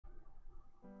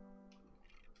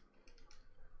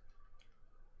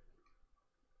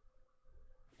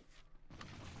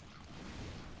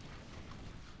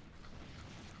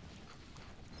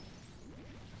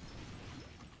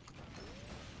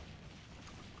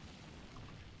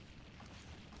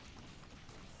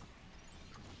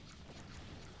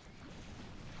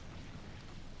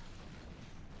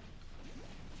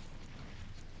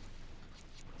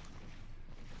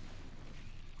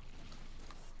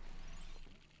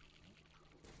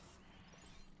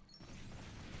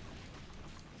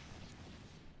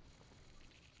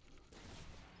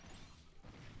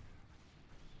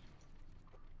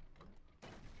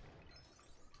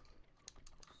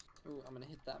I'm gonna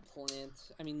hit that plant.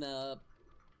 I mean the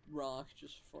rock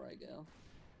just before I go.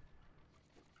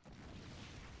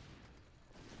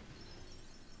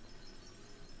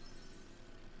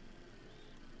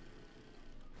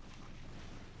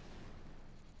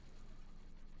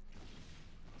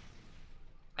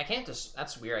 I can't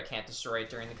that's weird, I can't destroy it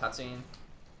during the cutscene.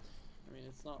 I mean,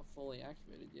 it's not fully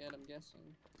activated yet, I'm guessing.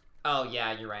 Oh,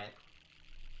 yeah, you're right.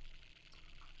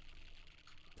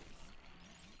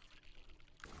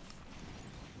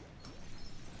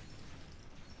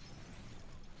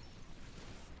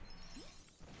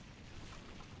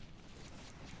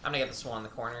 I'm gonna get this one in the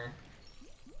corner.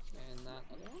 And that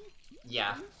other one?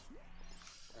 Yeah.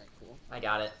 Alright, cool. I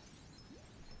got it.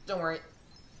 Don't worry.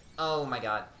 Oh my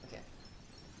god. Okay.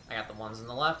 I got the ones on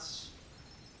the left.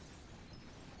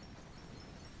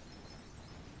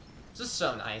 This is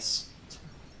so nice.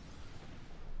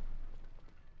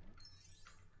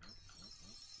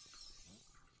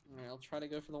 Alright, I'll try to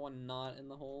go for the one not in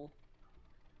the hole.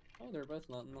 Oh, they're both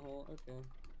not in the hole. Okay.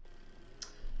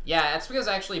 Yeah, that's because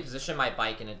I actually positioned my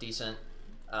bike in a decent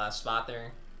spot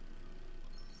there.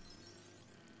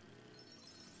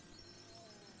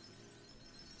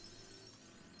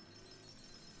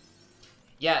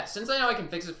 Yeah, since I know I can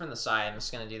fix it from the side, I'm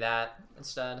just gonna do that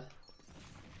instead.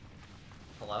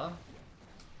 Hello?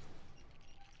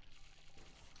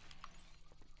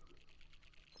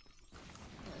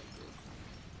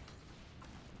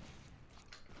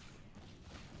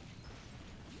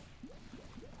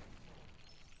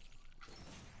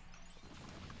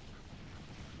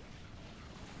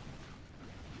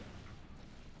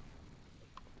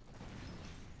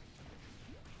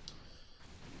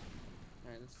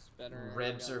 Alright, this is better.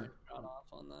 Ribs are shot off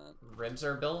on that. Ribs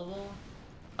are buildable?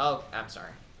 Oh, I'm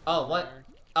sorry. Oh, what?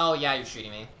 Oh, yeah, you're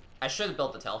shooting me. I should have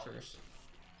built the tail first.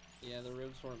 Yeah, the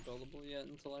ribs weren't buildable yet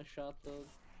until I shot the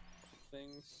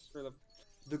things, or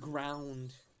the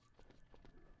ground.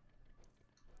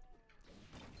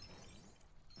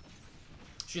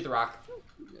 Shoot the rock.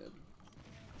 Good.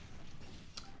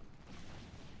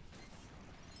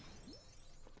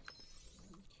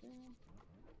 Okay.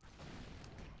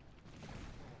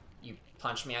 You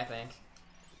punched me, I think.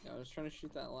 Yeah, I was trying to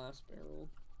shoot that last barrel.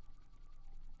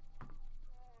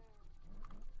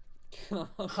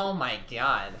 Oh my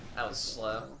god, that was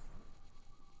slow.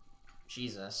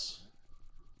 Jesus.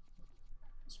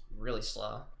 It's really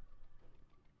slow.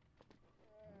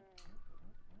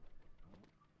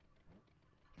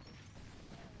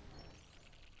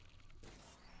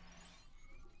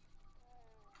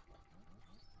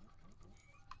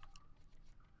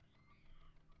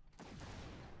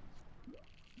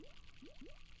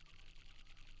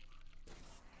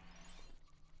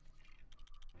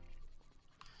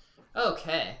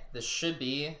 Okay, this should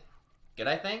be good,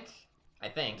 I think. I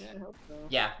think. Yeah, I hope so.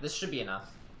 Yeah, this should be enough.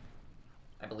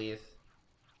 I believe.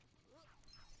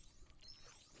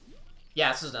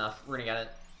 Yeah, this is enough. We're gonna get it.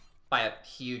 By a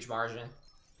huge margin.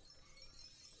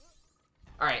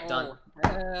 Alright, done.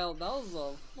 Hell, that was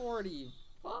a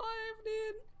 45,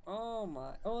 dude. Oh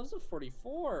my. Oh, it was a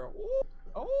 44. Ooh.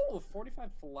 Oh, 45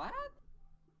 flat?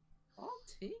 I'll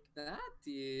take that,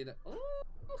 dude. Oh.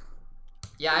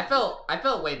 Yeah, I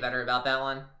felt way better about that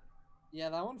one. Yeah,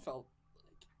 that one felt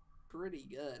like pretty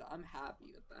good. I'm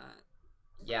happy with that.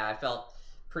 Yeah, I felt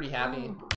pretty happy.